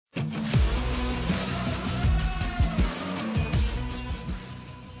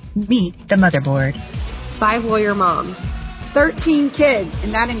Meet the motherboard. 5 lawyer moms, 13 kids,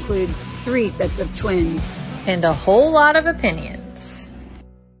 and that includes 3 sets of twins. And a whole lot of opinions.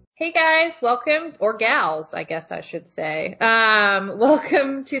 Hey guys, welcome, or gals, I guess I should say.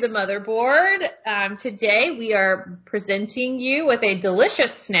 Welcome to the motherboard. Today we are presenting you with a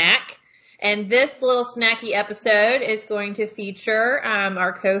delicious snack. And this little snacky episode is going to feature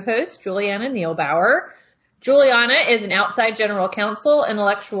our co-host, Juliana Neelbauer. Juliana is an outside general counsel,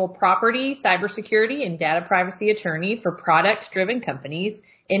 intellectual property, cybersecurity, and data privacy attorney for product-driven companies,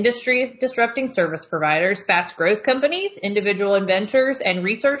 industry-disrupting service providers, fast-growth companies, individual inventors, and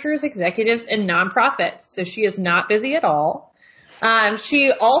researchers, executives, and nonprofits. So she is not busy at all.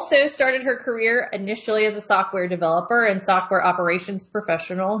 She also started her career initially as a software developer and software operations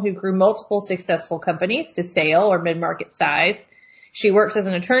professional who grew multiple successful companies to sale or mid-market size. She works as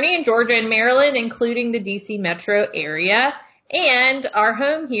an attorney in Georgia and Maryland, including the DC metro area, and our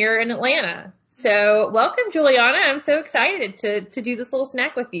home here in Atlanta. So welcome, Juliana. I'm so excited to do this little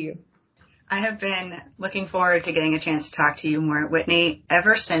snack with you. I have been looking forward to getting a chance to talk to you more, Whitney,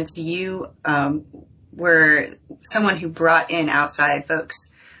 ever since you were someone who brought in outside folks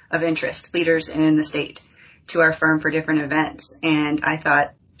of interest, leaders in the state, to our firm for different events. And I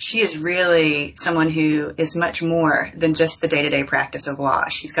thought, she is really someone who is much more than just the day-to-day practice of law.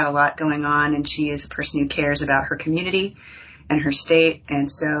 She's got a lot going on, and she is a person who cares about her community and her state.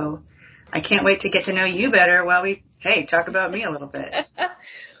 And so I can't wait to get to know you better while we, talk about me a little bit.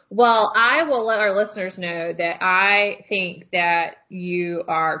 Well, I will let our listeners know that I think that you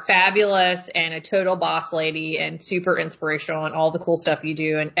are fabulous and a total boss lady and super inspirational and all the cool stuff you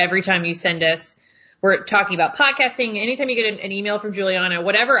do. And every time you send us, we're talking about podcasting. Anytime you get an email from Juliana,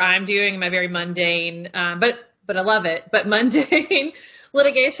 whatever I'm doing in my very mundane, but I love it, but mundane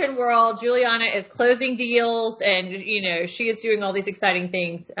litigation world, Juliana is closing deals and, she is doing all these exciting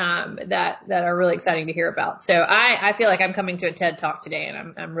things, that are really exciting to hear about. So I feel like I'm coming to a TED Talk today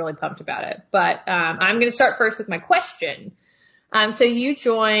and I'm really pumped about it. But, I'm going to start first with my question. So you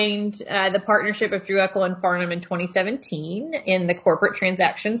joined, the partnership of Drew Eckel and Farnham in 2017 in the corporate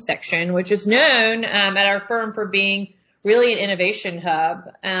transactions section, which is known, at our firm for being really an innovation hub.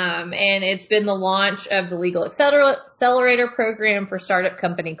 And it's been the launch of the Legal Accelerator program for startup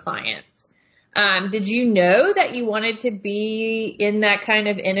company clients. Did you know that you wanted to be in that kind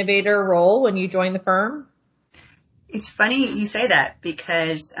of innovator role when you joined the firm? It's funny you say that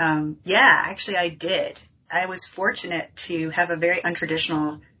because, actually I did. I was fortunate to have a very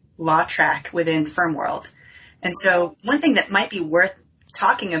untraditional law track within firm world. And so one thing that might be worth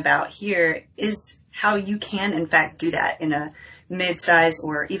talking about here is how you can, in fact, do that in a mid-size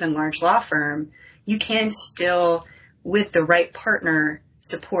or even large law firm. You can still, with the right partner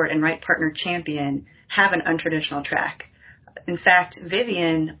support and right partner champion, have an untraditional track. In fact,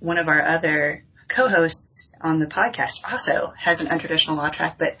 Vivian, one of our other co-hosts on the podcast, also has an untraditional law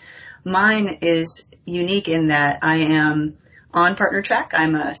track, but mine is unique in that I am on partner track.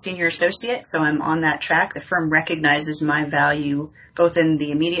 I'm a senior associate, so I'm on that track. The firm recognizes my value both in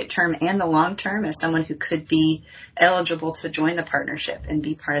the immediate term and the long term as someone who could be eligible to join the partnership and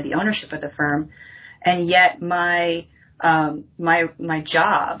be part of the ownership of the firm. And yet my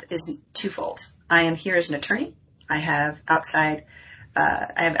job is twofold. I am here as an attorney. I have outside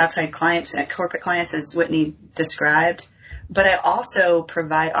clients and corporate clients, as Whitney described. But I also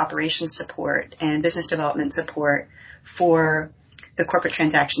provide operations support and business development support for the corporate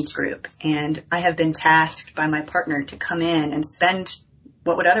transactions group. And I have been tasked by my partner to come in and spend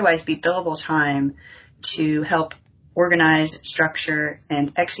what would otherwise be billable time to help organize, structure,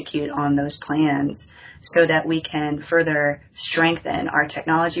 and execute on those plans so that we can further strengthen our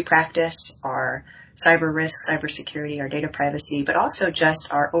technology practice, our cyber risk, cybersecurity, our data privacy, but also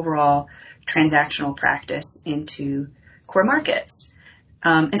just our overall transactional practice into core markets.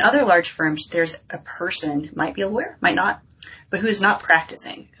 In other large firms, there's a person, might be a lawyer, might not, but who is not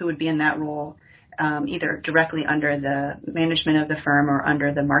practicing, who would be in that role, either directly under the management of the firm or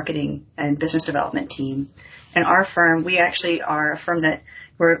under the marketing and business development team. In our firm, we actually are a firm that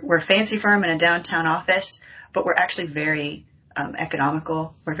we're a fancy firm in a downtown office, but we're actually very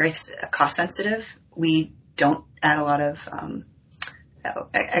economical. We're very cost sensitive. We don't add a lot of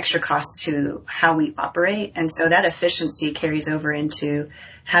extra costs to how we operate. And so that efficiency carries over into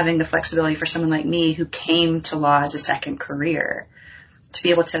having the flexibility for someone like me who came to law as a second career to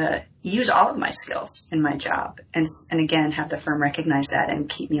be able to use all of my skills in my job and again, have the firm recognize that and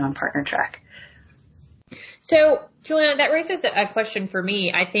keep me on partner track. So, Juliana, that raises a question for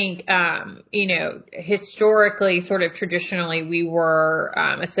me. I think, historically, sort of traditionally, we were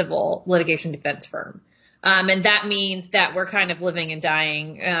a civil litigation defense firm. And that means that we're kind of living and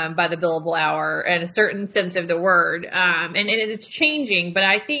dying by the billable hour in a certain sense of the word. And it's changing, but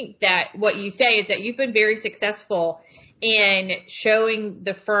I think that what you say is that you've been very successful in showing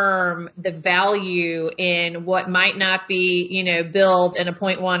the firm the value in what might not be, billed in a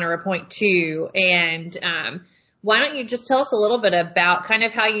 0.1 or a 0.2. And why don't you just tell us a little bit about kind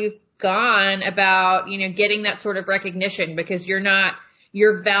of how you've gone about, getting that sort of recognition, because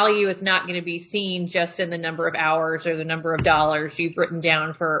your value is not going to be seen just in the number of hours or the number of dollars you've written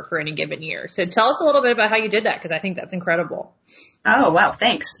down for any given year. So tell us a little bit about how you did that, because I think that's incredible. Oh, wow.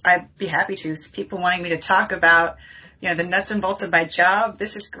 Thanks. I'd be happy to. People wanting me to talk about, the nuts and bolts of my job.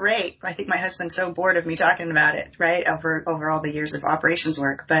 This is great. I think my husband's so bored of me talking about it, right? Over all the years of operations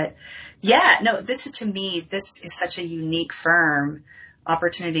work. But yeah, no, this is such a unique firm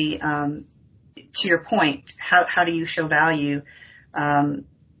opportunity. To your point, how do you show value? I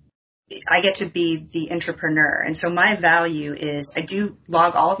get to be the entrepreneur. And so my value is I do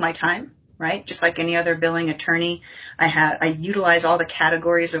log all of my time, right? Just like any other billing attorney. I utilize all the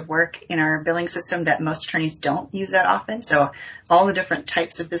categories of work in our billing system that most attorneys don't use that often. So all the different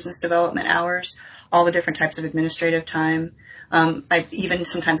types of business development hours, all the different types of administrative time. I even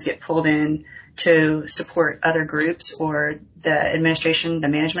sometimes get pulled in to support other groups or the administration, the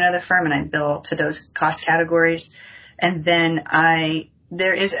management of the firm, and I bill to those cost categories. And then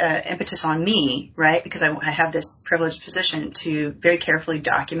there is an impetus on me, right? Because I have this privileged position to very carefully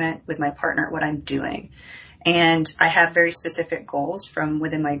document with my partner what I'm doing. And I have very specific goals from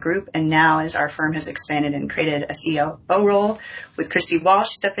within my group. And now as our firm has expanded and created a COO role with Christy Walsh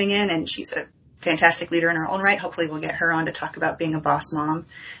stepping in, and she's a fantastic leader in her own right. Hopefully we'll get her on to talk about being a boss mom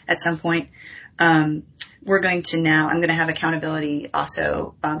at some point. I'm going to have accountability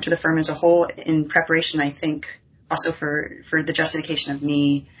also to the firm as a whole in preparation, I think, also for the justification of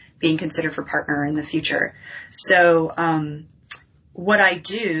me being considered for partner in the future. So what I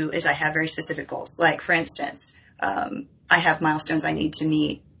do is I have very specific goals. Like, for instance, I have milestones I need to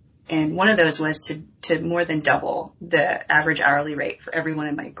meet, and one of those was to more than double the average hourly rate for everyone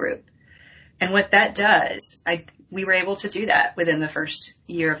in my group. And what that does, we were able to do that within the first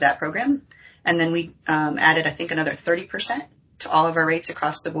year of that program. And then we added, I think, another 30% to all of our rates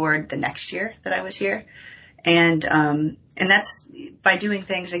across the board the next year that I was here. And that's by doing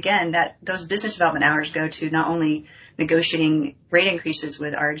things, again, that those business development hours go to not only negotiating rate increases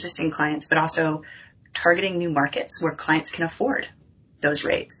with our existing clients, but also targeting new markets where clients can afford those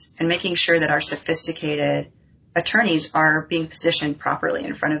rates and making sure that our sophisticated attorneys are being positioned properly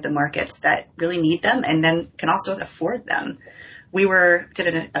in front of the markets that really need them and then can also afford them. We did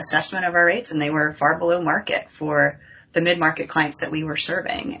an assessment of our rates, and they were far below market for the mid-market clients that we were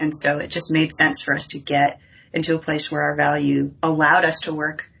serving. And so it just made sense for us to get into a place where our value allowed us to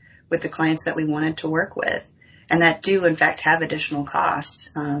work with the clients that we wanted to work with, and that do, in fact, have additional costs.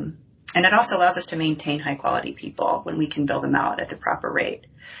 And it also allows us to maintain high-quality people when we can bill them out at the proper rate.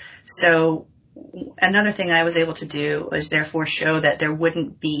 So another thing I was able to do was therefore show that there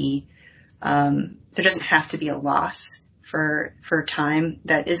wouldn't be, there doesn't have to be a loss for time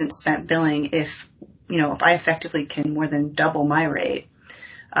that isn't spent billing if I effectively can more than double my rate,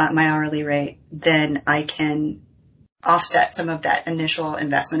 my hourly rate, then I can offset some of that initial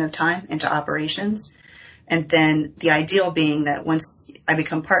investment of time into operations. And then the ideal being that once I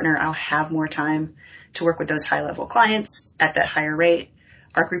become partner, I'll have more time to work with those high-level clients at that higher rate.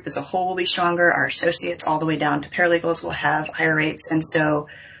 Our group as a whole will be stronger. Our associates all the way down to paralegals will have higher rates. And so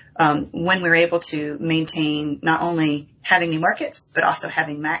when we're able to maintain not only having new markets, but also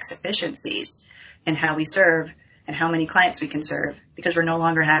having max efficiencies in how we serve and how many clients we can serve, because we're no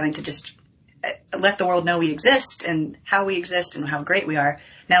longer having to just let the world know we exist and how we exist and how great we are.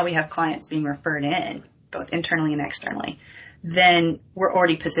 Now we have clients being referred in, both internally and externally. Then we're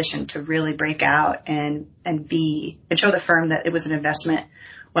already positioned to really break out and show the firm that it was an investment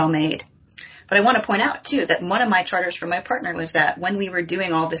well made. But I want to point out, too, that one of my charters for my partner was that when we were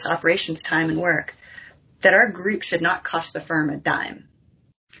doing all this operations time and work, that our group should not cost the firm a dime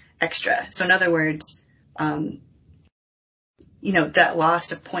extra. So in other words, that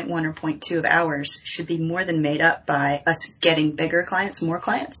loss of 0.1 or 0.2 of hours should be more than made up by us getting bigger clients, more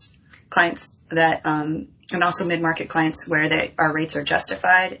clients that, and also mid-market clients where our rates are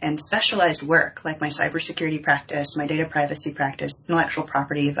justified, and specialized work like my cybersecurity practice, my data privacy practice, intellectual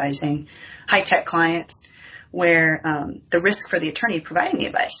property advising, high-tech clients where the risk for the attorney providing the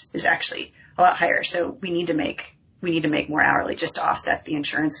advice is actually a lot higher. So we need to make more hourly just to offset the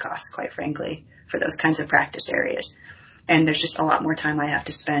insurance costs, quite frankly, for those kinds of practice areas. And there's just a lot more time I have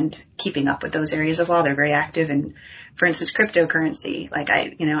to spend keeping up with those areas of law. They're very active. And for instance, cryptocurrency, like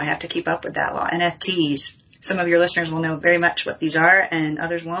I have to keep up with that law. NFTs, some of your listeners will know very much what these are and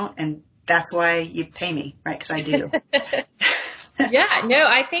others won't. And that's why you pay me, right? Because I do. Yeah, no,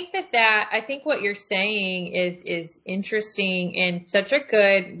 I think what you're saying is interesting and such a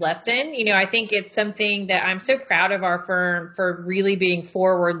good lesson. I think it's something that I'm so proud of our firm for really being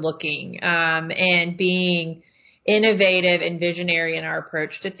forward looking, and being innovative and visionary in our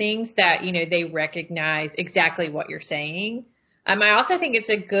approach to things that, they recognize exactly what you're saying. I also think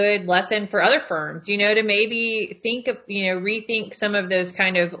it's a good lesson for other firms, to maybe think of, rethink some of those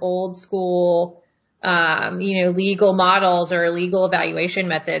kind of old school, legal models or legal evaluation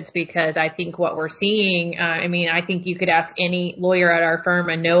methods, because I think what we're seeing, I think you could ask any lawyer at our firm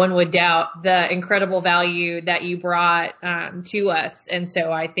and no one would doubt the incredible value that you brought, to us. And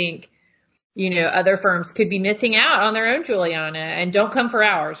so I think, other firms could be missing out on their own Juliana, and don't come for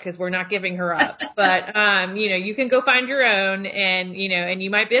ours because we're not giving her up. But, you can go find your own and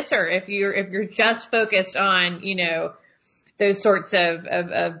you might miss her if you're just focused on, those sorts of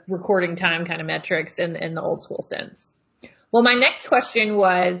recording time kind of metrics in the old school sense. Well, my next question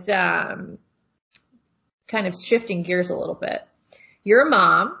was, kind of shifting gears a little bit. You're a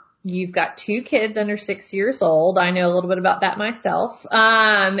mom. You've got 2 kids under 6 years old. I know a little bit about that myself.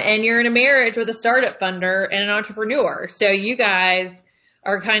 And you're in a marriage with a startup funder and an entrepreneur. So you guys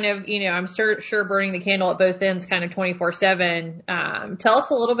are kind of, I'm sure burning the candle at both ends kind of 24/7. Tell us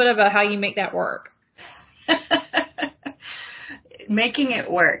a little bit about how you make that work. Making it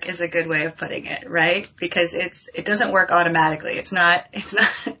work is a good way of putting it, right? Because it doesn't work automatically. It's not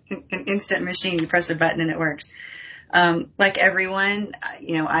an instant machine. You press a button and it works. Like everyone,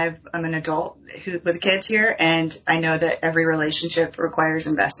 I'm an adult with kids here, and I know that every relationship requires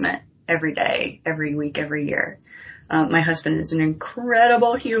investment every day, every week, every year. My husband is an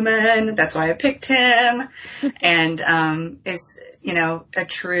incredible human. That's why I picked him. And, is,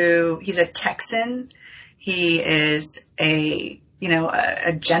 he's a Texan. He is a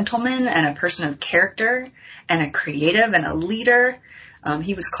gentleman and a person of character and a creative and a leader.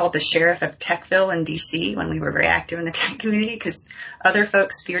 He was called the sheriff of Techville in D.C. when we were very active in the tech community, because other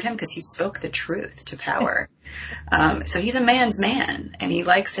folks feared him because he spoke the truth to power. So he's a man's man, and he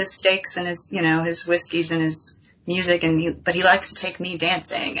likes his steaks and his whiskeys and his music, but he likes to take me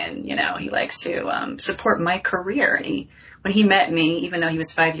dancing, and, he likes to support my career. And when he met me, even though he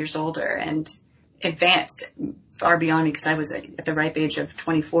was 5 years older and advanced far beyond me, because I was at the ripe age of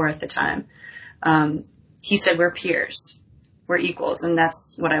 24 at the time, he said, we're peers. We're equals, and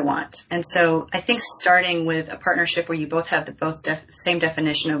that's what I want. And so I think starting with a partnership where you both have the same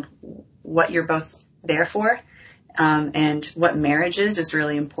definition of what you're both there for, and what marriage is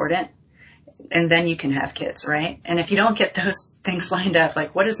really important. And then you can have kids, right? And if you don't get those things lined up,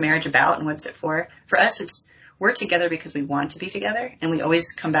 like what is marriage about and what's it for? For us, we're together because we want to be together. And we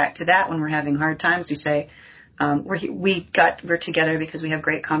always come back to that when we're having hard times. We say, we're together because we have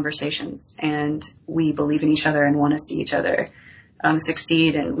great conversations and we believe in each other and want to see each other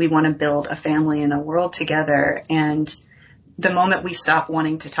succeed, and we want to build a family and a world together. And the moment we stop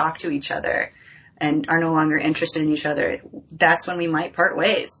wanting to talk to each other and are no longer interested in each other, that's when we might part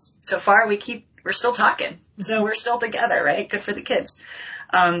ways. So far, we're still talking, so we're still together, right? Good for the kids.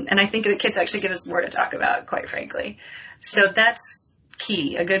 And I think the kids actually give us more to talk about, quite frankly. So that's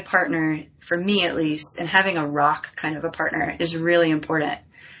key. A good partner, for me at least, and having a rock kind of a partner is really important.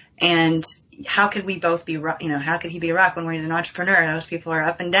 And how could we both be, how could he be a rock when we're an entrepreneur? Those people are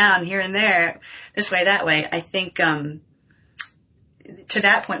up and down, here and there, this way, that way. I think, to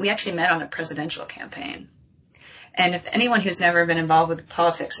that point, we actually met on a presidential campaign. And if anyone who's never been involved with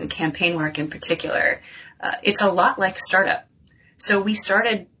politics and campaign work in particular, it's a lot like startup. So we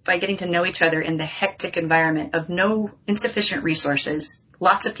started by getting to know each other in the hectic environment of no insufficient resources,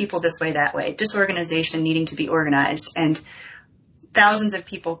 lots of people this way, that way, disorganization needing to be organized, and thousands of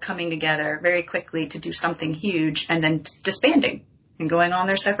people coming together very quickly to do something huge and then disbanding and going on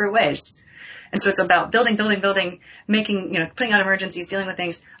their separate ways. And so it's about building, making, putting out emergencies, dealing with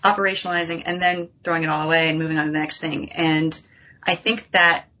things, operationalizing, and then throwing it all away and moving on to the next thing. And I think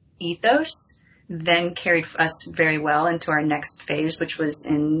that ethos then carried us very well into our next phase, which was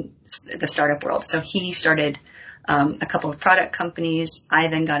in the startup world. So he started a couple of product companies. I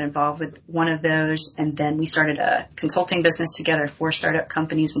then got involved with one of those, and then we started a consulting business together for startup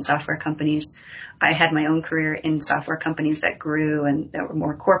companies and software companies. I had my own career in software companies that grew and that were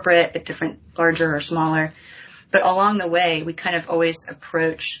more corporate, but different, larger or smaller. But along the way, we kind of always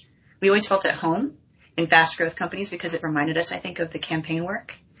felt at home in fast growth companies because it reminded us, I think, of the campaign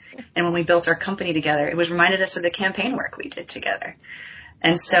work. And when we built our company together, it was reminded us of the campaign work we did together.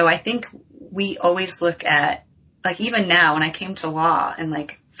 And so I think we always look at, like, even now when I came to law and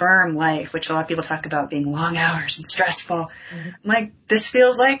like firm life, which a lot of people talk about being long hours and stressful, I'm like, this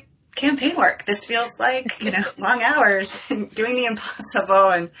feels like campaign work. This feels like, long hours and doing the impossible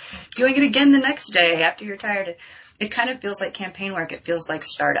and doing it again the next day after you're tired. It kind of feels like campaign work. It feels like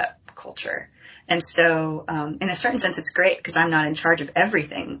startup culture. And so, in a certain sense, it's great because I'm not in charge of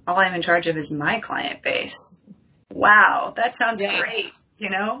everything. All I'm in charge of is my client base. Wow, that sounds great. I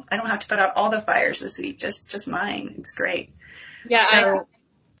don't have to put out all the fires this week, just mine. It's great. Yeah. So,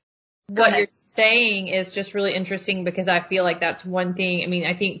 what you're saying is just really interesting because I feel like that's one thing. I mean,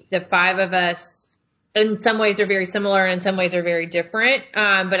 I think the five of us in some ways are very similar and in some ways are very different.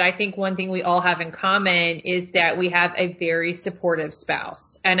 But I think one thing we all have in common is that we have a very supportive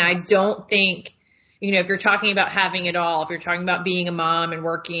spouse. And I don't think, if you're talking about having it all, if you're talking about being a mom and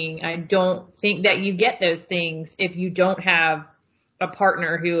working, I don't think that you get those things if you don't have a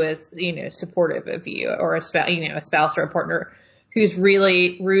partner who is, supportive of you, or a spouse or a partner who's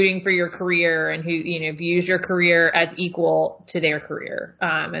really rooting for your career and who, views your career as equal to their career.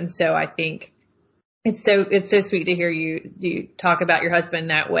 And so I think it's so sweet to hear you talk about your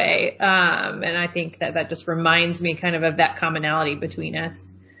husband that way. And I think that just reminds me kind of that commonality between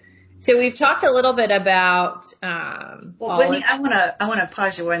us. So we've talked a little bit about, Whitney, I want to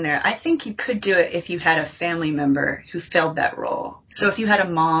pause you in there. I think you could do it if you had a family member who filled that role. So if you had a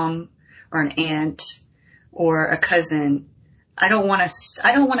mom or an aunt or a cousin, I don't want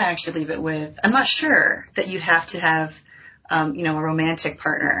to actually leave it with, I'm not sure that you have to have, a romantic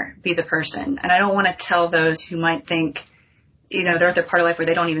partner be the person. And I don't want to tell those who might think, they're at their part of life where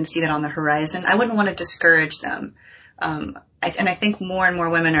they don't even see that on the horizon. I wouldn't want to discourage them. And I think more and more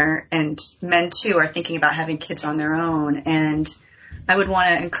women and men too are thinking about having kids on their own. And I would want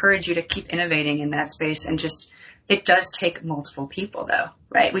to encourage you to keep innovating in that space and it does take multiple people though,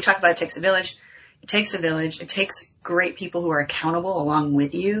 right? We talk about it takes a village. It takes a village. It takes great people who are accountable along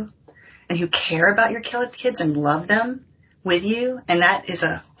with you and who care about your kids and love them with you. And that is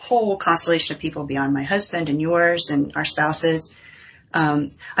a whole constellation of people beyond my husband and yours and our spouses. I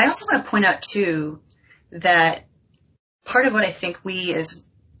also want to point out too that part of what I think we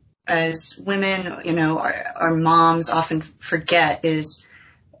as women, our moms often forget is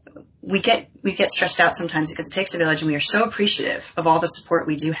we get stressed out sometimes because it takes a village and we are so appreciative of all the support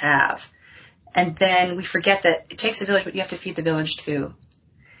we do have. And then we forget that it takes a village, but you have to feed the village too.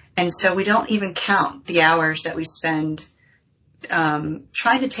 And so we don't even count the hours that we spend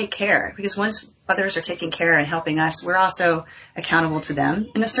trying to take care, because once others are taking care and helping us, we're also accountable to them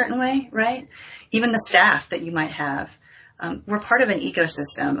in a certain way, right? Even the staff that you might have. We're part of an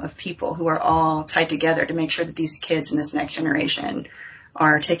ecosystem of people who are all tied together to make sure that these kids in this next generation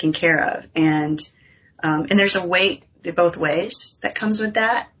are taken care of. And there's a weight both ways that comes with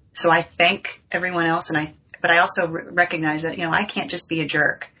that. So I thank everyone else, but I also recognize that, I can't just be a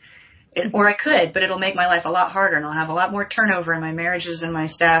jerk. Or I could, but it'll make my life a lot harder and I'll have a lot more turnover in my marriages and my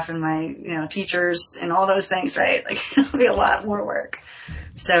staff and my, teachers and all those things, right? Like it'll be a lot more work.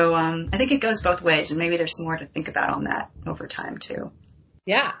 So, I think it goes both ways and maybe there's some more to think about on that over time too.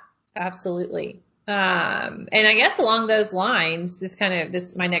 Yeah, absolutely. And I guess along those lines,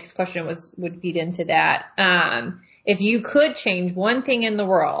 my next question would feed into that. If you could change one thing in the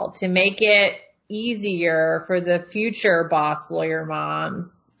world to make it easier for the future boss lawyer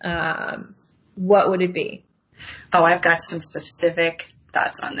moms, what would it be? Oh, I've got some specific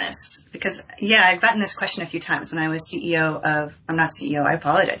thoughts on this because, I've gotten this question a few times when I was I'm not CEO, I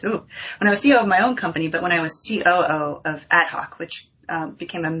apologize. When I was CEO of my own company, but when I was COO of Ad Hoc, which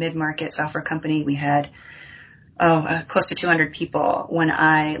became a mid-market software company, we had close to 200 people when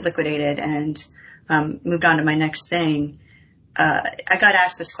I liquidated and moved on to my next thing. I got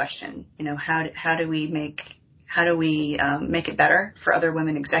asked this question, how do we make it better for other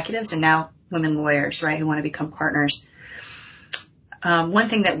women executives and now women lawyers, right, who want to become partners? One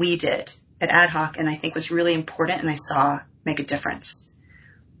thing that we did at Ad Hoc and I think was really important and I saw make a difference.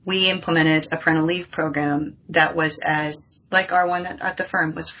 We implemented a parental leave program that was like our one at the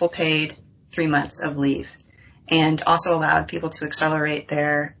firm was full paid 3 months of leave and also allowed people to accelerate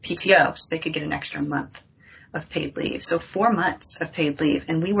their PTO so they could get an extra month of paid leave. So 4 months of paid leave.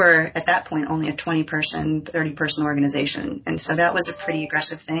 And we were at that point only a 20-person, 30-person organization. And so that was a pretty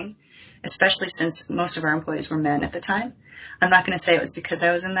aggressive thing, especially since most of our employees were men at the time. I'm not going to say it was because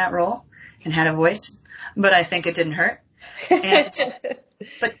I was in that role and had a voice, but I think it didn't hurt.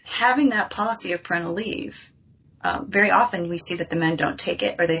 But having that policy of parental leave, very often we see that the men don't take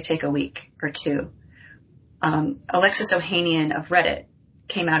it or they take a week or two. Alexis Ohanian of Reddit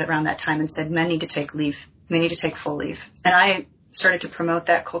came out around that time and said men need to take leave. They need to take full leave. And I started to promote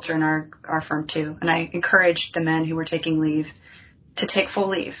that culture in our firm too. And I encouraged the men who were taking leave to take full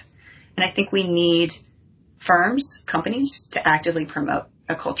leave. And I think we need firms, companies to actively promote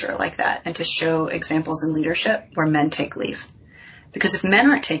a culture like that and to show examples in leadership where men take leave. Because if men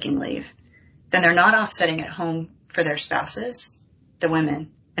aren't taking leave, then they're not offsetting at home for their spouses, the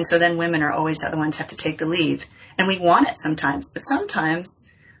women. And so then women are always the ones who have to take the leave. And we want it sometimes, but sometimes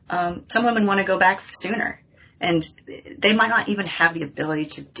some women want to go back sooner. And they might not even have the ability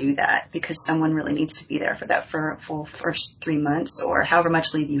to do that because someone really needs to be there for that for a full first 3 months or however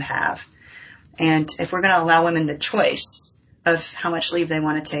much leave you have. And if we're going to allow women the choice of how much leave they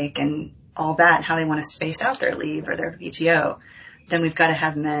want to take and all that, how they want to space out their leave or their PTO, then we've got to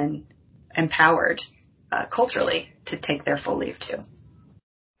have men empowered culturally to take their full leave too.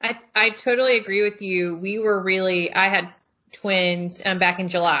 I totally agree with you. I had twins back in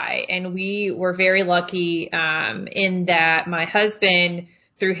July, and we were very lucky in that my husband,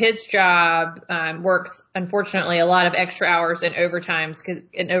 through his job, works unfortunately a lot of extra hours and overtime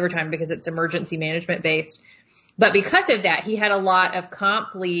because it's emergency management based. But because of that, he had a lot of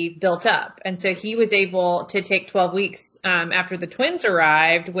comp leave built up. And so he was able to take 12 weeks after the twins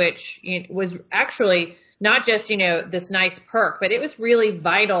arrived, which was actually not just, this nice perk, but it was really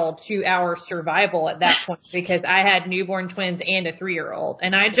vital to our survival at that point because I had newborn twins and a 3-year-old.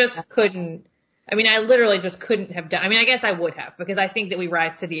 And I literally just couldn't have done. I guess I would have because I think that we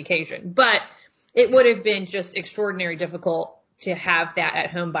rise to the occasion. But it would have been just extraordinarily difficult to have that at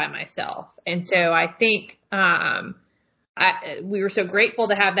home by myself. And so I think we were so grateful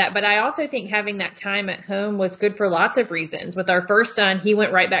to have that. But I also think having that time at home was good for lots of reasons. With our first son, he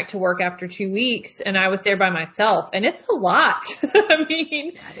went right back to work after 2 weeks, and I was there by myself. And it's a lot.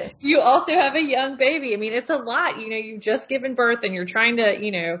 You also have a young baby. It's a lot. You've just given birth, and you're trying to,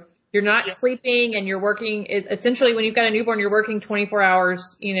 you're not sleeping, and you're working. Essentially, when you've got a newborn, you're working 24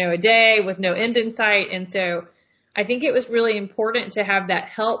 hours, a day with no end in sight. And so I think it was really important to have that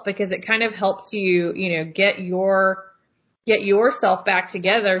help because it kind of helps you, get yourself back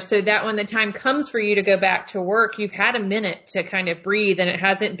together so that when the time comes for you to go back to work, you've had a minute to kind of breathe and it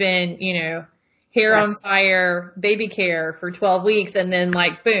hasn't been, hair on fire, baby care for 12 weeks and then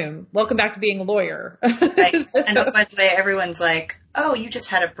boom, welcome back to being a lawyer. Right. And by the way, everyone's like, oh, you just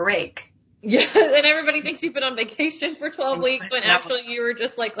had a break. Yeah, and everybody thinks you've been on vacation for 12 weeks when actually you were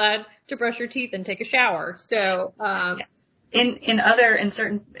just glad to brush your teeth and take a shower. So, in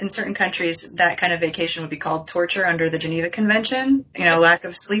certain countries, that kind of vacation would be called torture under the Geneva Convention. Lack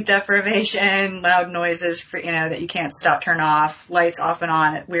of sleep deprivation, loud noises that you can't turn off, lights off and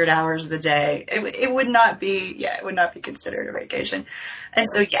on at weird hours of the day. It would not be considered a vacation. And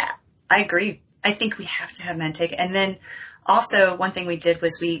so, I agree. I think we have to have men take it. And then also, one thing we did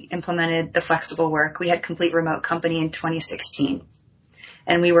was we implemented the flexible work. We had complete remote company in 2016.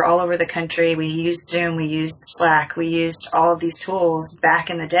 And we were all over the country. We used Zoom. We used Slack. We used all of these tools back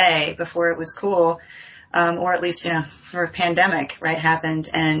in the day before it was cool, or at least, for a pandemic, right, happened.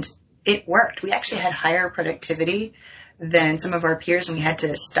 And it worked. We actually had higher productivity than some of our peers, and we had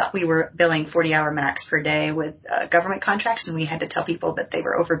to stop. We were billing 40-hour max per day with government contracts, and we had to tell people that they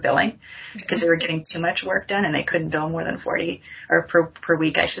were overbilling because they were getting too much work done, and they couldn't bill more than 40 or per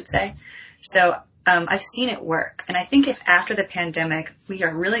week, I should say. So I've seen it work, and I think if after the pandemic we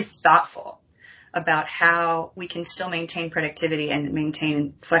are really thoughtful about how we can still maintain productivity and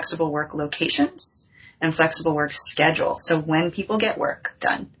maintain flexible work locations and flexible work schedule, so when people get work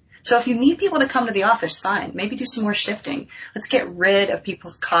done. So if you need people to come to the office, fine. Maybe do some more shifting. Let's get rid of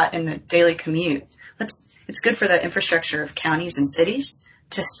people caught in the daily commute. It's good for the infrastructure of counties and cities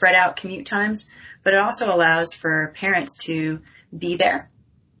to spread out commute times, but it also allows for parents to be there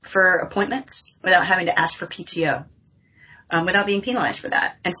for appointments without having to ask for PTO, without being penalized for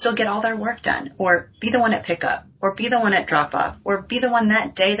that, and still get all their work done, or be the one at pickup, or be the one at drop off, or be the one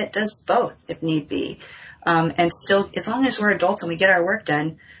that day that does both if need be. And still, as long as we're adults and we get our work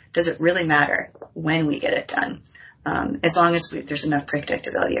done, does it really matter when we get it done? As long as there's enough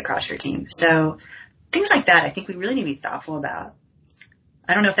predictability across your team. So things like that, I think we really need to be thoughtful about.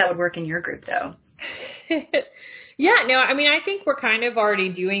 I don't know if that would work in your group, though. Yeah, no, I think we're kind of already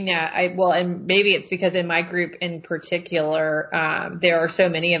doing that. And maybe it's because in my group in particular, there are so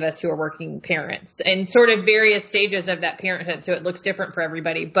many of us who are working parents and sort of various stages of that parenthood. So it looks different for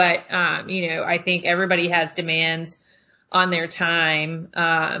everybody. But, I think everybody has demands on their time.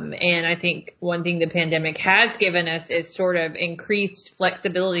 And I think one thing the pandemic has given us is sort of increased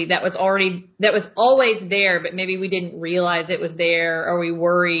flexibility that was always there, but maybe we didn't realize it was there, or we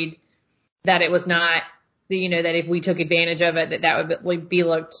worried that it was not that if we took advantage of it, that would be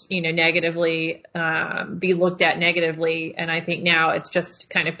looked, negatively, be looked at negatively. And I think now it's just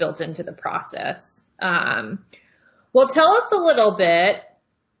kind of built into the process. Well, tell us a little bit.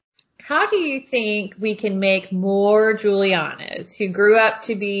 How do you think we can make more Julianas who grew up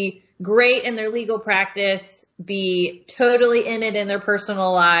to be great in their legal practice, be totally in it in their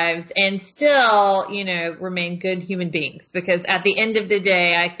personal lives, and still, remain good human beings? Because at the end of the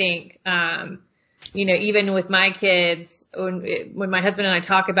day, I think, even with my kids, when my husband and I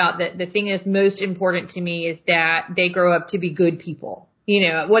talk about that, the thing that's most important to me is that they grow up to be good people.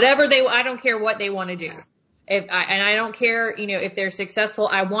 I don't care what they want to do. I don't care, if they're successful,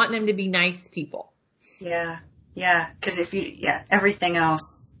 I want them to be nice people. Yeah. Yeah. Cause everything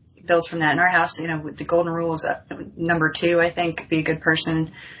else builds from that. In our house, with the golden rule is number 2, I think, be a good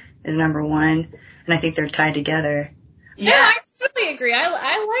person is number 1. And I think they're tied together. Yeah, I totally agree.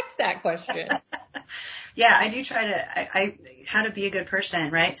 I liked that question. Yeah, I do try to, how to be a good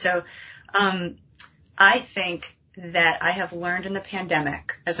person, right? So, I think that I have learned in the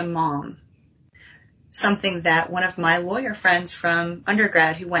pandemic as a mom something that one of my lawyer friends from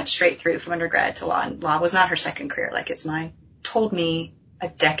undergrad, who went straight through from undergrad to law, and law was not her second career like it's mine, told me a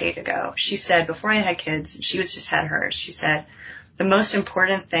decade ago. She said, before I had kids, she was just had hers, she said, the most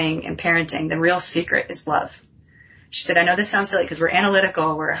important thing in parenting, the real secret, is love. She said, I know this sounds silly because we're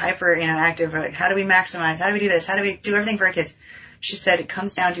analytical, we're hyper, active, like, how do we maximize, how do we do this, how do we do everything for our kids? She said it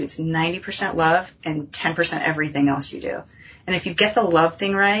comes down to it's 90% love and 10% everything else you do. And if you get the love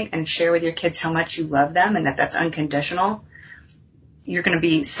thing right and share with your kids how much you love them and that that's unconditional, you're going to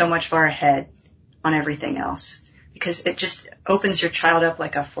be so much far ahead on everything else, because it just opens your child up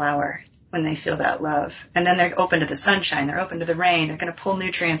like a flower when they feel that love. And then they're open to the sunshine, they're open to the rain, they're going to pull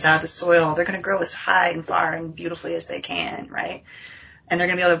nutrients out of the soil, they're going to grow as high and far and beautifully as they can, right? And they're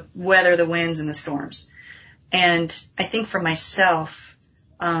going to be able to weather the winds and the storms. And I think for myself,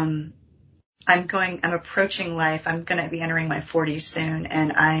 I'm approaching life. I'm going to be entering my 40s soon,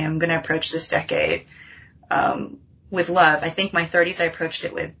 and I am going to approach this decade with love. I think my 30s I approached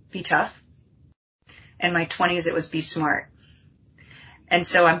it with be tough, and my 20s it was be smart. And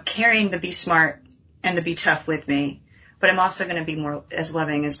so I'm carrying the be smart and the be tough with me, but I'm also going to be more as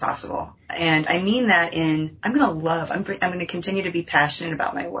loving as possible. And I mean that I'm going to love. I'm going to continue to be passionate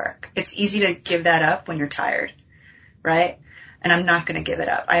about my work. It's easy to give that up when you're tired, right? And I'm not going to give it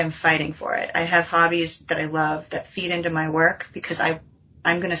up. I am fighting for it. I have hobbies that I love that feed into my work because I'm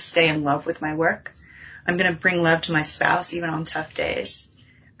going to stay in love with my work. I'm going to bring love to my spouse even on tough days.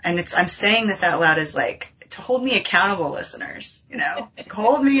 And I'm saying this out loud as like, to hold me accountable, listeners,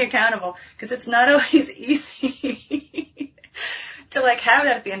 hold me accountable, because it's not always easy to have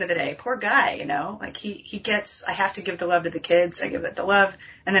that at the end of the day. Poor guy, he gets, I have to give the love to the kids. I give it the love.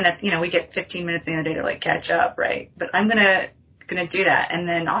 And then, we get 15 minutes at the end of the day to catch up, right? But I'm going to do that. And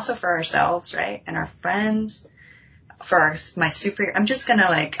then also for ourselves, right? And our friends, I'm just going to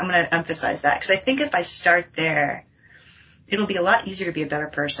I'm going to emphasize that, because I think if I start there, it'll be a lot easier to be a better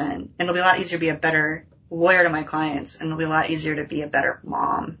person, and it'll be a lot easier to be a better lawyer to my clients, and it'll be a lot easier to be a better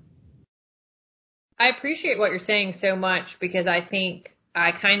mom. I appreciate what you're saying so much, because I think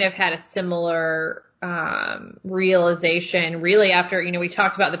I kind of had a similar realization really after, we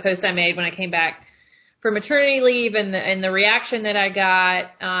talked about the post I made when I came back for maternity leave, and the reaction that I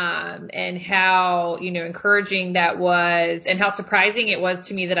got, and how, encouraging that was, and how surprising it was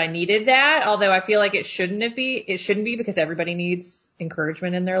to me that I needed that. Although I feel like it shouldn't be, because everybody needs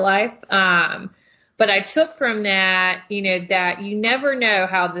encouragement in their life. But I took from that, that you never know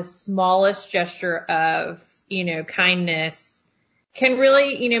how the smallest gesture of, kindness can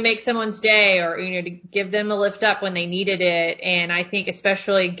really, make someone's day, or, to give them a lift up when they needed it. And I think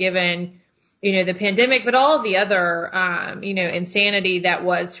especially given, the pandemic, but all of the other, insanity that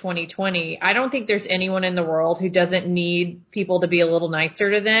was 2020, I don't think there's anyone in the world who doesn't need people to be a little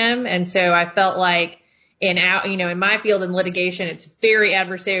nicer to them. And so I felt like in my field in litigation, it's very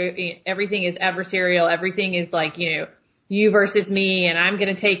adversarial. Everything is adversarial. Everything is you versus me, and I'm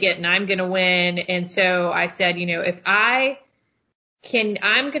going to take it and I'm going to win. And so I said,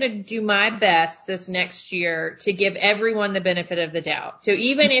 I'm going to do my best this next year to give everyone the benefit of the doubt. So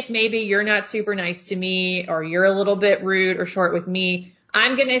even if maybe you're not super nice to me, or you're a little bit rude or short with me,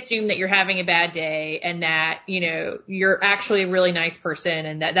 I'm going to assume that you're having a bad day, and that, you're actually a really nice person,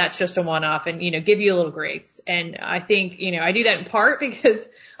 and that's just a one-off, and, give you a little grace. And I think, I do that in part because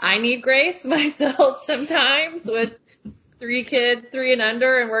I need grace myself sometimes with 3 kids, 3 and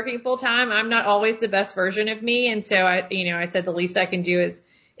under, and working full time. I'm not always the best version of me. And so I said the least I can do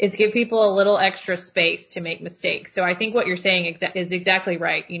is give people a little extra space to make mistakes. So I think what you're saying is exactly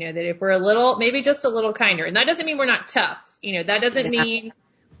right. You know, that if we're maybe just a little kinder, and that doesn't mean we're not tough. You know, that doesn't mean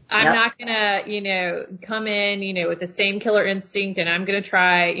I'm not gonna, come in, with the same killer instinct and I'm gonna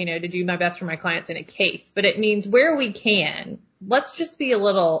try, to do my best for my clients in a case. But it means where we can, let's just be a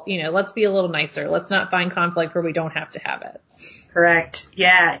little, let's be a little nicer. Let's not find conflict where we don't have to have it. Correct.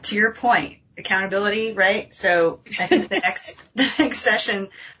 Yeah. To your point, accountability, right? So I think the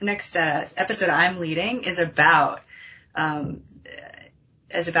next episode I'm leading is about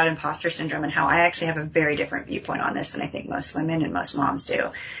imposter syndrome and how I actually have a very different viewpoint on this than I think most women and most moms do.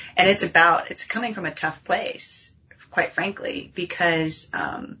 And it's coming from a tough place, quite frankly, because,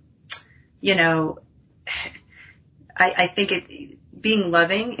 I think being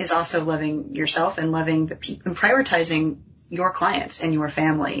loving is also loving yourself and loving the people and prioritizing your clients and your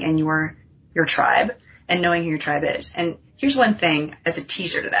family and your tribe and knowing who your tribe is. And here's one thing as a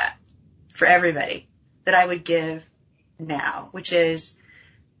teaser to that for everybody that I would give now, which is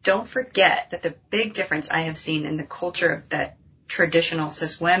don't forget that the big difference I have seen in the culture that traditional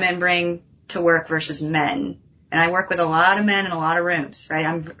cis women bring to work versus men. And I work with a lot of men in a lot of rooms, right?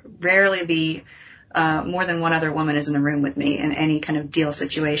 I'm rarely more than one other woman is in the room with me in any kind of deal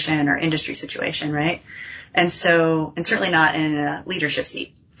situation or industry situation, right? And certainly not in a leadership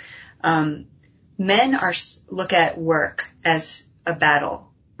seat. Men look at work as a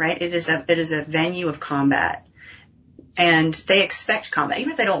battle, right? It is a venue of combat. And they expect combat,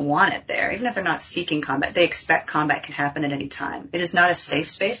 even if they don't want it there, even if they're not seeking combat, they expect combat can happen at any time. It is not a safe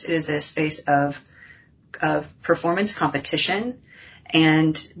space. It is a space of performance competition.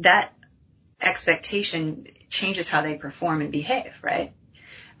 And that expectation changes how they perform and behave, right?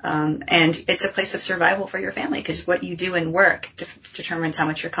 And it's a place of survival for your family because what you do in work determines how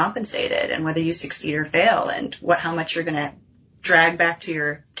much you're compensated and whether you succeed or fail and how much you're going to drag back to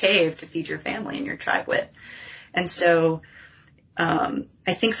your cave to feed your family and your tribe with. And so,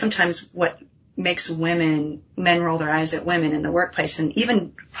 I think sometimes what makes men roll their eyes at women in the workplace and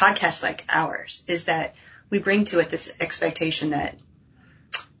even podcasts like ours is that we bring to it this expectation that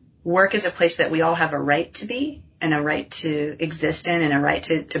work is a place that we all have a right to be and a right to exist in and a right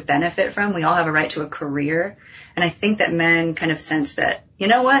to benefit from. We all have a right to a career. And I think that men kind of sense that, you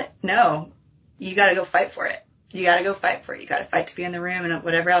know what? No, you got to go fight for it. You got to go fight for it. You got to fight to be in the room and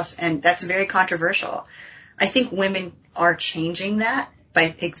whatever else. And that's very controversial. I think women are changing that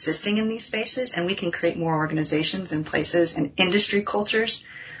by existing in these spaces, and we can create more organizations and places and industry cultures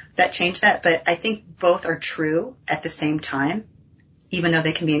that change that. But I think both are true at the same time, even though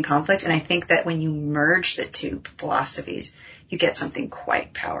they can be in conflict. And I think that when you merge the two philosophies, you get something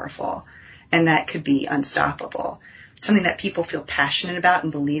quite powerful, and that could be unstoppable, something that people feel passionate about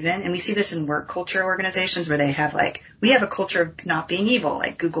and believe in. And we see this in work culture organizations where they have we have a culture of not being evil,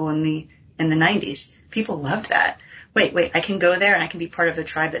 like Google in the 90s. People loved that. Wait, I can go there and I can be part of the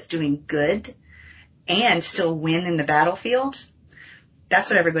tribe that's doing good and still win in the battlefield. That's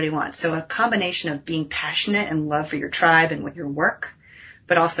what everybody wants. So a combination of being passionate and love for your tribe and your work,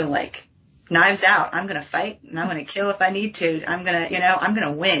 but also knives out. I'm going to fight and I'm going to kill if I need to. I'm going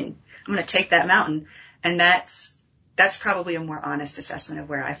to win. I'm going to take that mountain. And that's probably a more honest assessment of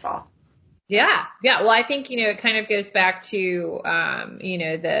where I fall. Yeah. Well, I think, it kind of goes back to,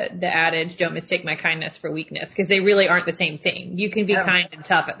 the adage, don't mistake my kindness for weakness, because they really aren't the same thing. You can be kind and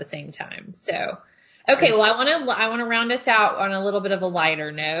tough at the same time. So, okay. Well, I want to round us out on a little bit of a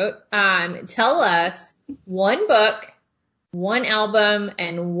lighter note. Tell us one book, one album,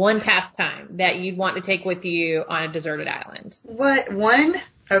 and one pastime that you'd want to take with you on a deserted island. What? One?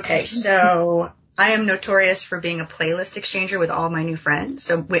 Okay. So I am notorious for being a playlist exchanger with all my new friends.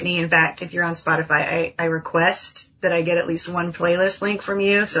 So Whitney, in fact, if you're on Spotify, I request that I get at least one playlist link from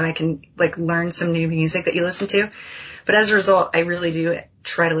you so I can learn some new music that you listen to. But as a result, I really do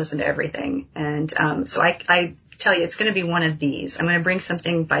try to listen to everything. And so I tell you, it's going to be one of these. I'm going to bring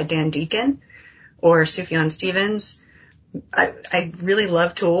something by Dan Deacon or Sufjan Stevens. I really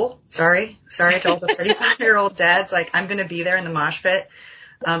love Tool. Sorry to all the 35-year-old dads. I'm going to be there in the mosh pit.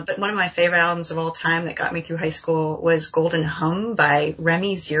 But one of my favorite albums of all time that got me through high school was Golden Hum by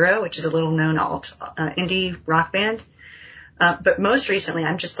Remy Zero, which is a little known indie rock band. But most recently,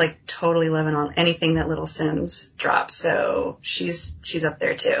 I'm just totally loving on anything that Little Sims drops. So she's up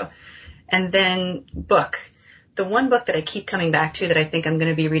there too. And then book. The one book that I keep coming back to that I think I'm going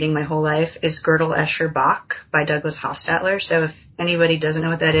to be reading my whole life is Gödel, Escher, Bach by Douglas Hofstadter. So if anybody doesn't know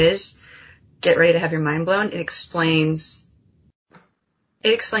what that is, get ready to have your mind blown. It explains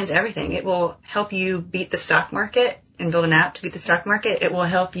everything. It will help you beat the stock market and build an app to beat the stock market. It will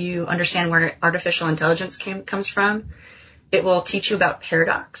help you understand where artificial intelligence comes from It will teach you about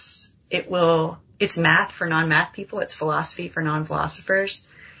paradox. It's math for non-math people. It's philosophy for non-philosophers.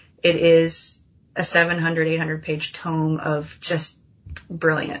 It is a 700, 800 page tome of just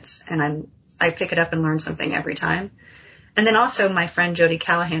brilliance. And I pick it up and learn something every time. And then also my friend Jody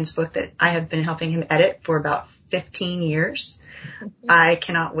Callahan's book that I have been helping him edit for about 15 years. I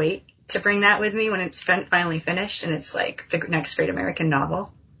cannot wait to bring that with me when it's finally finished and it's like the next great American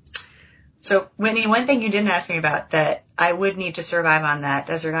novel. So, Whitney, one thing you didn't ask me about that I would need to survive on that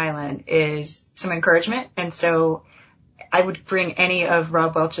desert island is some encouragement. And so I would bring any of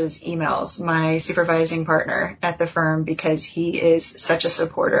Rob Welch's emails, my supervising partner at the firm, because he is such a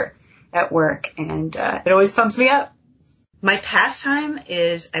supporter at work, and it always pumps me up. My pastime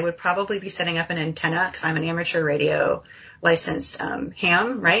is I would probably be setting up an antenna because I'm an amateur radio licensed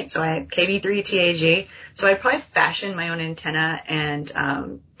ham, right? So I have KV3 TAG. So I'd probably fashion my own antenna and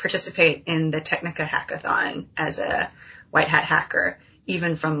participate in the Technica hackathon as a white hat hacker,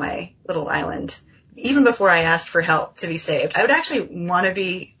 even from my little island. Even before I asked for help to be saved, I would actually want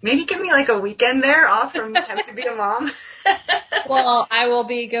to maybe give me like a weekend there off from having to be a mom. Well, I will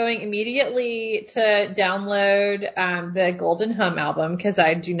be going immediately to download the Golden Hum album because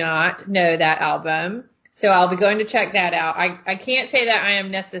I do not know that album. So I'll be going to check that out. I can't say that I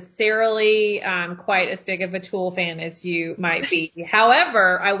am necessarily quite as big of a Tool fan as you might be.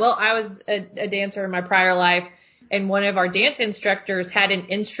 However, I was a dancer in my prior life, and one of our dance instructors had an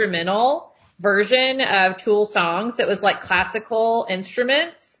instrumental version of Tool songs that was like classical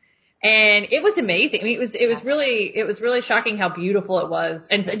instruments. And it was amazing. I mean, it was really shocking how beautiful it was,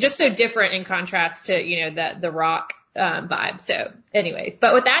 and just so different in contrast to, the rock, vibe. So anyways,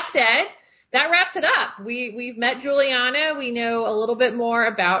 but with that said, that wraps it up. We've met Juliana. We know a little bit more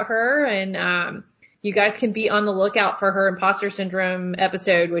about her, and, you guys can be on the lookout for her imposter syndrome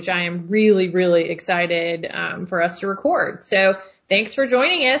episode, which I am really, really excited, for us to record. So thanks for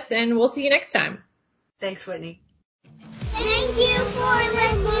joining us, and we'll see you next time. Thanks, Whitney. Thank you for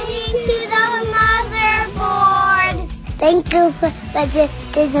listening to the motherboard. Thank you for listening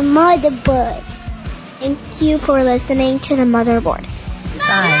to the motherboard. Thank you for listening to the motherboard.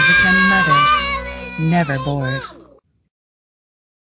 5 Attorney Mothers. Never bored.